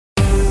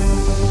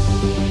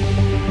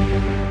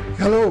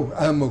Hello,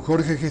 I'm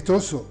Jorge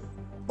Gestoso.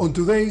 On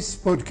today's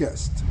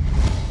podcast,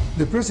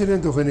 the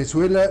President of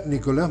Venezuela,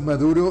 Nicolas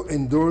Maduro,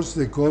 endorsed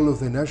the call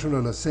of the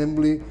National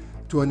Assembly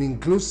to an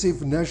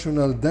inclusive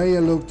national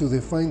dialogue to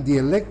define the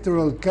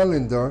electoral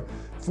calendar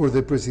for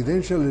the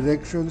presidential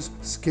elections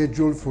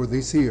scheduled for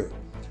this year.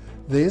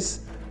 This,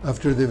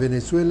 after the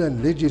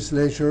Venezuelan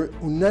legislature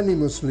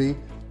unanimously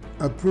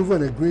approved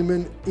an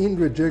agreement in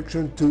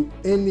rejection to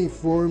any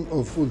form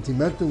of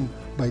ultimatum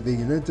by the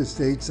United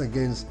States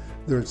against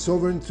their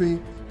sovereignty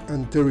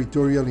and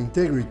territorial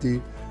integrity,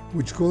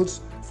 which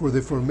calls for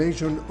the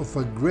formation of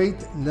a great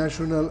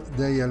national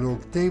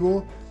dialogue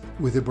table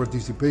with the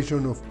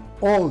participation of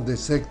all the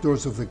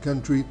sectors of the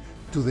country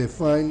to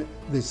define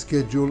the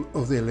schedule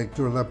of the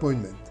electoral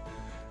appointment.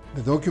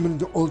 The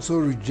document also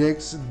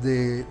rejects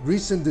the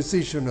recent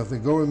decision of the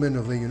government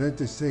of the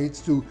United States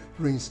to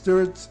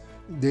reinstate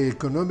the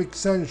economic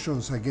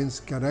sanctions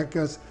against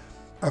Caracas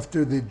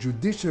after the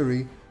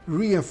judiciary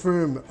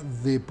reaffirmed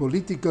the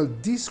political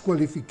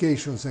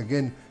disqualifications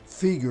against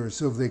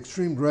figures of the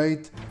extreme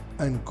right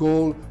and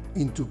call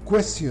into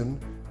question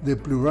the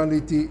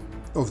plurality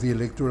of the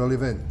electoral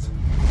event.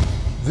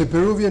 The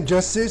Peruvian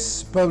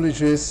justice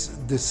publishes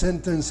the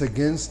sentence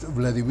against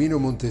Vladimiro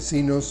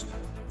Montesinos,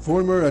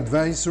 former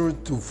advisor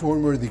to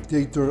former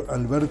dictator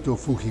Alberto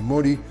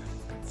Fujimori,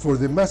 for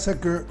the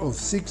massacre of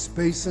 6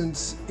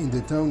 peasants in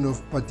the town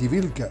of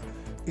Pativilca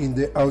in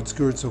the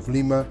outskirts of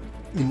Lima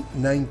in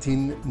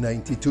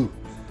 1992.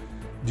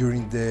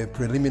 During the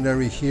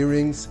preliminary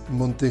hearings,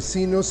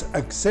 Montesinos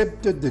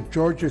accepted the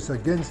charges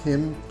against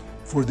him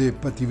for the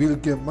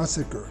Pativilca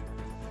massacre.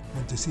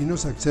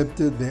 Montesinos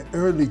accepted the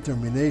early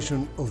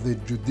termination of the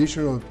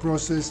judicial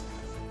process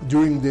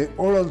during the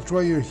oral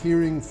trial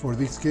hearing for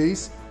this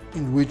case,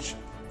 in which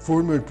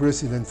former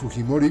President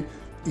Fujimori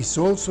is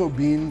also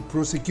being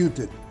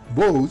prosecuted.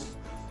 Both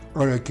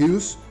are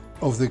accused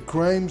of the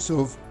crimes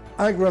of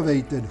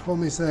aggravated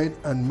homicide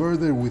and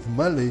murder with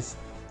malice,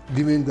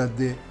 given that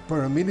the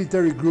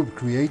paramilitary group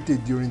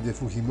created during the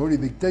Fujimori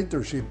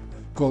dictatorship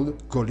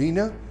called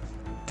Colina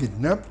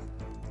kidnapped,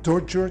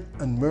 tortured,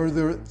 and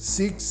murdered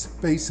 6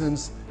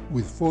 peasants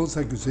with false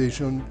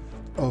accusation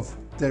of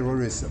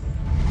terrorism.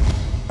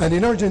 And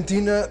in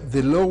Argentina,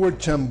 the lower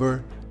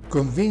chamber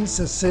convenes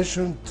a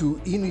session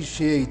to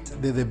initiate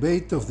the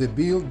debate of the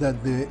bill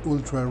that the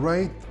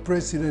ultra-right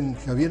President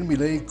Javier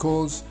Milei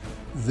calls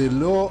the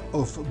law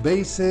of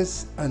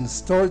bases and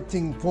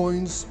starting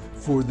points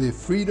for the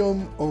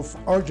Freedom of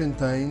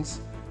Argentines,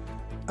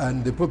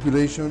 and the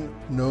population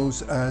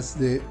knows as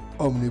the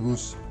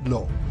Omnibus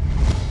Law.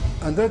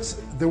 And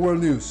that's the world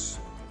news.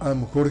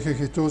 I'm Jorge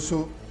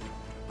Gestoso.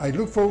 I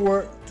look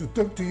forward to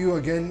talk to you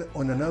again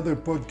on another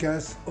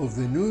podcast of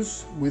the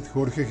news with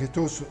Jorge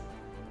Gestoso.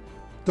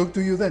 Talk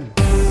to you then.